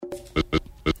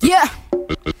Yeah,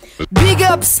 big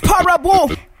ups,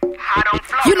 Parable.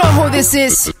 You know who this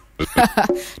is.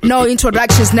 No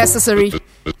introductions necessary,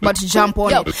 but jump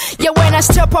on it. Yeah, when I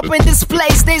step up in this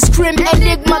place, they scream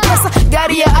Enigma, cause I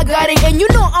got it, and you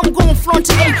know I'm gon' flaunt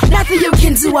it. Ain't nothing you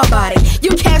can do about it.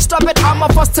 You can't stop it, I'm a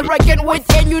force to reckon with,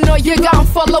 and you know you gon'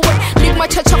 follow it. Leave my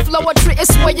church of flower tree,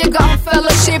 it's where you gon'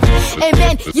 fellowship.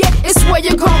 Amen, yeah, it's where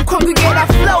you gon' congregate. I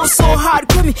flow so hard,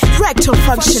 call me rectal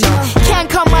functional. Can't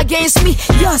come against me,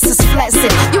 yours is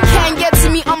flaccid. You can't get to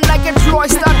me, I'm like a Troy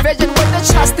Star virgin with a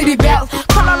chastity belt.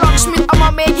 Call a locksmith,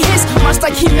 I'ma make his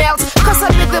master he melts, cause I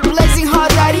be the blazing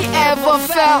heart that he ever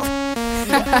felt.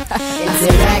 It's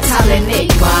erectile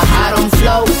enigma, I don't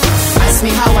flow. Ask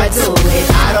me how I do it,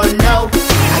 I don't know.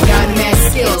 I got mad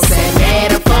skills and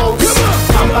metaphors.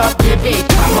 Pump up the beat,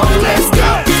 come on, let's go.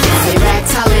 It's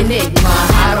erectile enigma,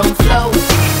 I don't flow.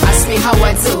 Ask me how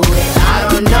I do it, I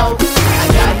don't know. I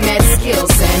got mad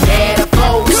skills and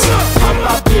metaphors.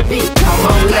 Pump up the beat, come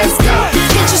on, let's go.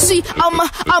 Can't you see,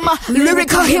 I'm a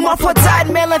lyrical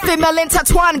hermaphrodite, male and female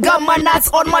intertwined. Got my knots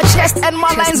on my chest and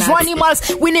my lines running miles.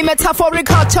 Winning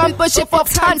metaphorical championship of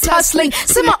time tussling.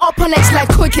 See my opponents like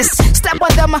cookies. Step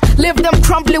on them, leave them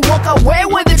crumbly. Walk away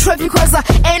with the trophy, cause I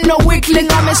ain't no weakling.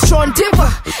 I'm a strong diva,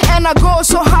 and I go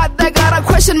so hard they gotta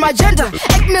question my gender.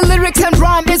 Act me lyrics and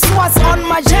rhyme, it's what's on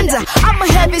my agenda. I'm a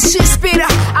heavy shit speeder,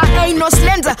 I ain't no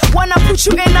slender. Wanna put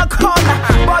you in a corner,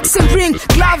 boxing ring,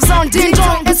 gloves on, ding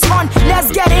dong, it's on,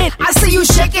 let's get in. I see you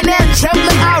shaking and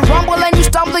trembling, I rumble and you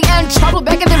stumbling and trouble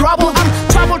back in the rubble.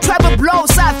 I'm trouble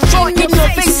blows, I throw it in your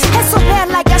face. Head so bad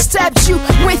like I stabbed you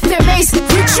with the mace.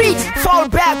 Retreat, fall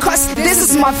back, cause this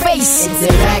is my face. It's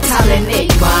erectile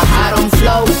enigma, I don't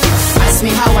flow. Ask me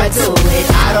how I do it,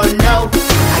 I don't know.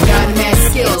 I got mad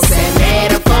skills and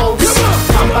metaphors.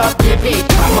 Pump up the beat,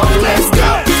 come on, let's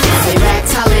go. It's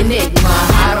erectile enigma,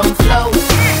 I don't flow.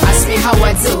 Ask me how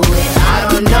I do it,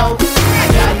 I don't know. I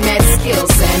got mad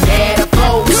skills and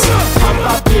metaphors. Pump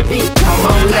up the beat, come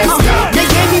on, let's go. They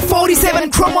gave me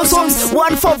 47 chromosomes,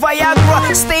 one for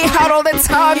Viagra. Stay hard all the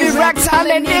time, erectile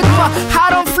enigma.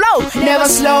 Hard on flow, never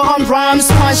slow on rhymes,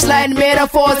 punchline,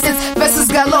 metaphors, it's verses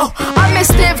galore. I'm a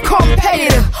stiff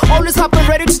competitor, always up and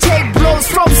ready to take blows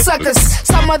from suckers.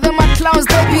 Some of them are clowns,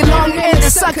 they belong in the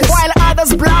suckers, while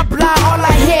others blah blah, all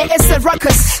I hear is a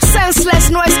ruckus. Senseless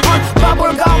noise on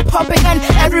bubblegum popping, and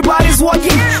everybody's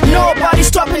walking, nobody's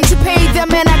stopping to pay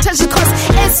them any attention, cause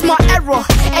it's my error,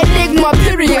 enigma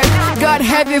period. Got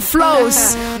heavy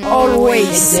flows, always.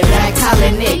 It's erectile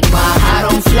enigma, I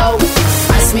don't flow.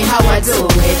 Ask me how I do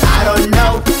it, I don't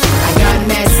know.